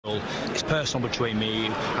It's personal between me and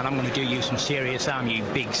you, and I'm going to do you some serious harm, you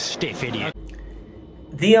big stiff idiot.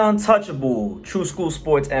 The untouchable True School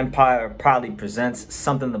Sports Empire proudly presents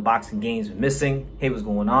something the boxing game's been missing. Hey, what's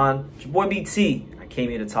going on? It's your boy BT. I came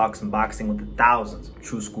here to talk some boxing with the thousands of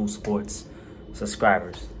True School Sports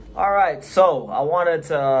subscribers. All right, so I wanted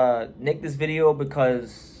to nick this video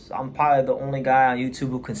because I'm probably the only guy on YouTube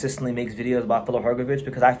who consistently makes videos about Filip Hrgovic,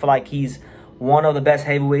 because I feel like he's one of the best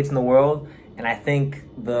heavyweights in the world. And I think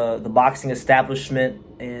the boxing establishment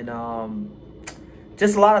and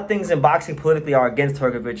just a lot of things in boxing politically are against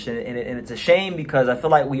Hrgovic. And it's a shame, because I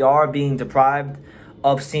feel like we are being deprived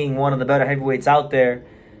of seeing one of the better heavyweights out there,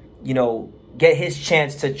 you know, get his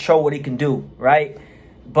chance to show what he can do, right?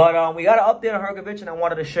 But we got an update on Hrgovic, and I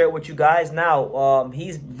wanted to share it with you guys now.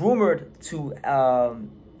 He's rumored to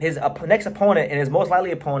his next opponent and his most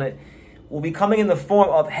likely opponent will be coming in the form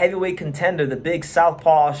of heavyweight contender, the big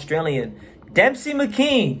southpaw Australian, Demsey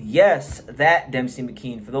Mckean. Yes, that Demsey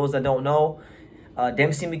Mckean. For those that don't know,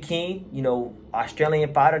 Demsey Mckean, you know,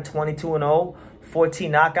 Australian fighter, 22-0,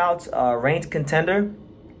 14 knockouts, ranked contender.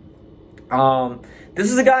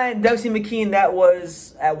 This is a guy in Demsey Mckean that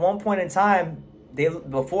was, at one point in time,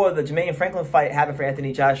 before the Jermaine Franklin fight happened for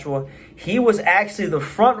Anthony Joshua, he was actually the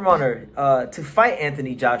front runner to fight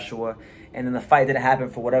Anthony Joshua. And then the fight didn't happen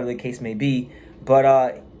for whatever the case may be. But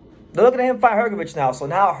they're looking at him fight Hrgovic now. So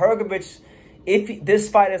now Hrgovic, if this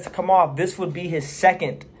fight is to come off, this would be his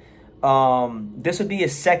second. This would be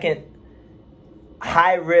his second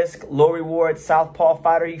high risk, low reward southpaw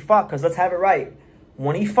fighter he fought. Because let's have it right,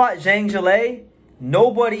 when he fought Zhang Zhilei,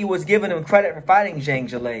 nobody was giving him credit for fighting Zhang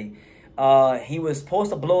Zhilei. He was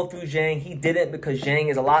supposed to blow through Zhang. He didn't, because Zhang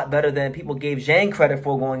is a lot better than people gave Zhang credit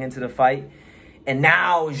for going into the fight. And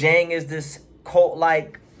now Zhang is this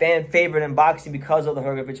cult-like fan favorite in boxing because of the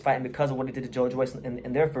Hrgovic fight and because of what he did to Joe Joyce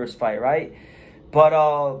in their first fight, right? But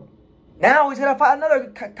now he's going to fight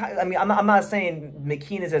another. I mean, I'm not saying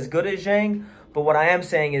Mckean is as good as Zhang, but what I am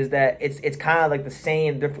saying is that it's kind of like the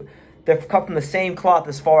same. They're cut from the same cloth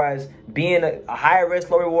as far as being a higher risk,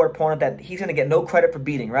 low reward opponent that he's going to get no credit for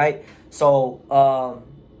beating, right? So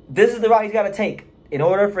this is the route he's got to take. In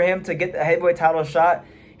order for him to get the heavyweight title shot,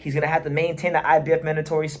 he's going to have to maintain the IBF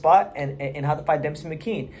mandatory spot and have to fight Demsey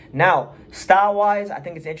Mckean. Now, style-wise, I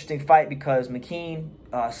think it's an interesting fight because Mckean,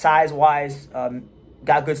 size-wise,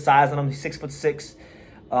 got good size on him. He's 6'6",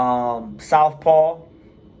 southpaw.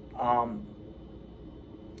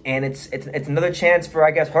 And it's another chance for, I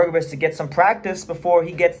guess, Hrgovic to get some practice before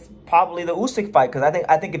he gets probably the Usyk fight. Because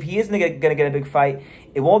I think if he is going to get a big fight,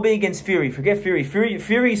 it won't be against Fury. Forget Fury.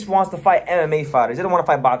 Fury wants to fight MMA fighters. He doesn't want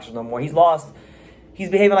to fight boxers no more. He's lost. He's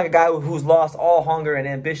behaving like a guy who's lost all hunger and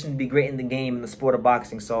ambition to be great in the game, in the sport of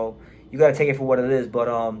boxing. So you got to take it for what it is. But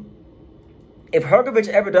if Hrgovic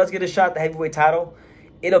ever does get a shot at the heavyweight title,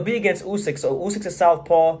 it'll be against Usyk. So Usyk's a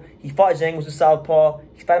southpaw. He fought Zhang, who's a southpaw.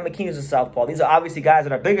 He fought Mckean, who's a southpaw. These are obviously guys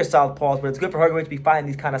that are bigger southpaws, but it's good for Hrgovic to be fighting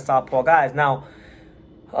these kind of southpaw guys. Now,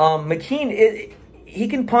 Mckean, he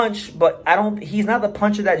can punch, but he's not the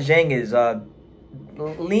puncher that Zhang is.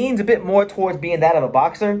 Leans a bit more towards being that of a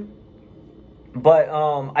boxer. But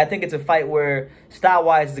I think it's a fight where,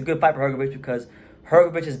 style-wise, it's a good fight for Hrgovic because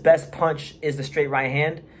Hrgovic's best punch is the straight right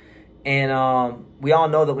hand. And we all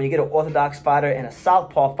know that when you get an orthodox fighter and a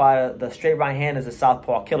southpaw fighter, the straight right hand is a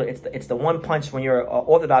southpaw killer. It's the one punch when you're an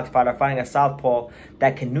orthodox fighter fighting a southpaw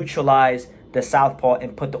that can neutralize the southpaw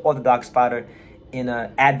and put the orthodox fighter in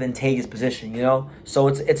an advantageous position, you know? So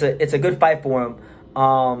it's a good fight for him.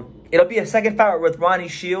 It'll be a second fight with Ronnie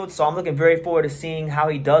Shields, so I'm looking very forward to seeing how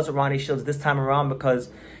he does with Ronnie Shields this time around because,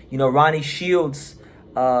 you know, Ronnie Shields,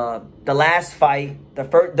 the last fight,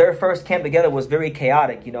 their first camp together was very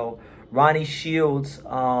chaotic, you know. Ronnie Shields,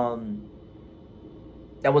 that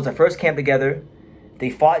was their first camp together. They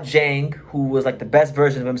fought Zhang, who was like the best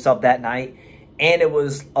version of himself that night, and it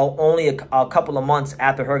was only a couple of months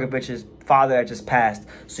after Hrgovic's father had just passed.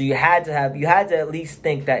 So you had to at least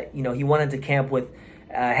think that, you know, he went into camp with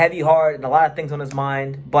heavy heart and a lot of things on his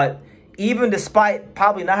mind. But even despite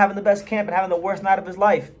probably not having the best camp and having the worst night of his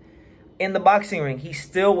life in the boxing ring, he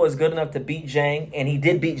still was good enough to beat Zhang, and he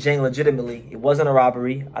did beat Zhang legitimately. It wasn't a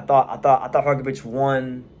robbery. I thought Hrgovic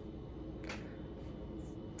won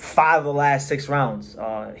 5 of the last 6 rounds.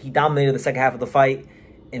 He dominated the second half of the fight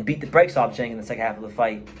and beat the brakes off Zhang in the second half of the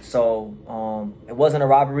fight. So it wasn't a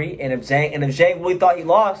robbery. And if Zhang really thought he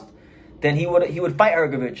lost, then he would fight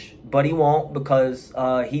Hrgovic, but he won't because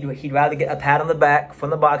he'd rather get a pat on the back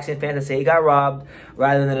from the boxing fans and say he got robbed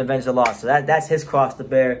rather than avenge the loss. So that's his cross to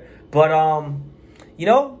bear. But you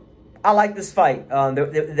know, I like this fight.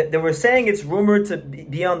 They were saying it's rumored to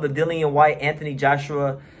be on the Dillian White Anthony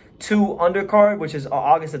Joshua 2 undercard, which is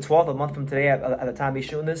August the 12th, a month from today at the time he's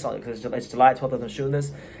shooting this, because it's July 12th as I'm shooting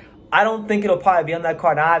this. I don't think it'll probably be on that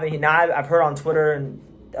card. I've heard on Twitter and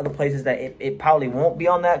other places that it probably won't be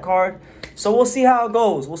on that card. So we'll see how it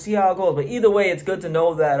goes. But either way, it's good to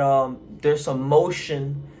know that there's some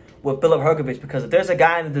motion with Filip Hrgovic, because if there's a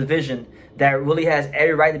guy in the division that really has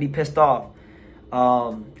every right to be pissed off,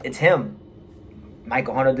 it's him.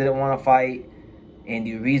 Michael Hunter didn't want to fight.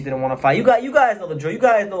 Andy Ruiz didn't want to fight. You guys know the drill. You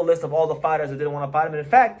guys know the list of all the fighters that didn't want to fight him. And in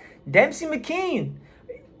fact, Demsey Mckean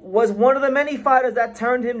was one of the many fighters that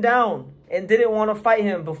turned him down and didn't want to fight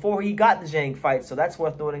him before he got the Zhang fight. So that's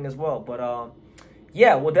worth noting as well. But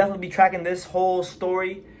yeah, we'll definitely be tracking this whole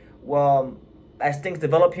story as things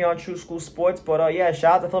develop here on True School Sports. But yeah,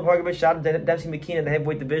 shout out to Filip Hrgovic, shout out to Demsey Mckean in the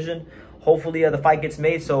heavyweight division. Hopefully the fight gets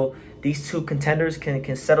made so these 2 contenders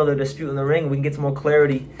can settle their dispute in the ring. We can get some more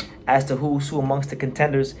clarity as to who's who amongst the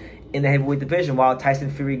contenders in the heavyweight division, while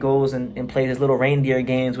Tyson Fury goes and plays his little reindeer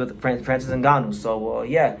games with Francis Ngannou. So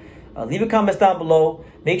yeah, leave your comments down below.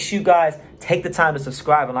 Make sure you guys take the time to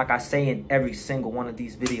subscribe. And like I say in every single one of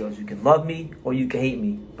these videos, you can love me or you can hate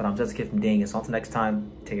me, but I'm just a kid from Dang. So until next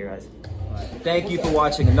time, take care, guys. Thank you for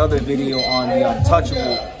watching another video on the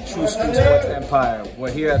untouchable True School Sports Empire. We're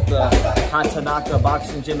here at the Hatanaka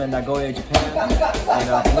Boxing Gym in Nagoya, Japan.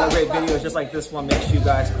 And for more great videos just like this one, make sure you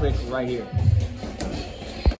guys click right here.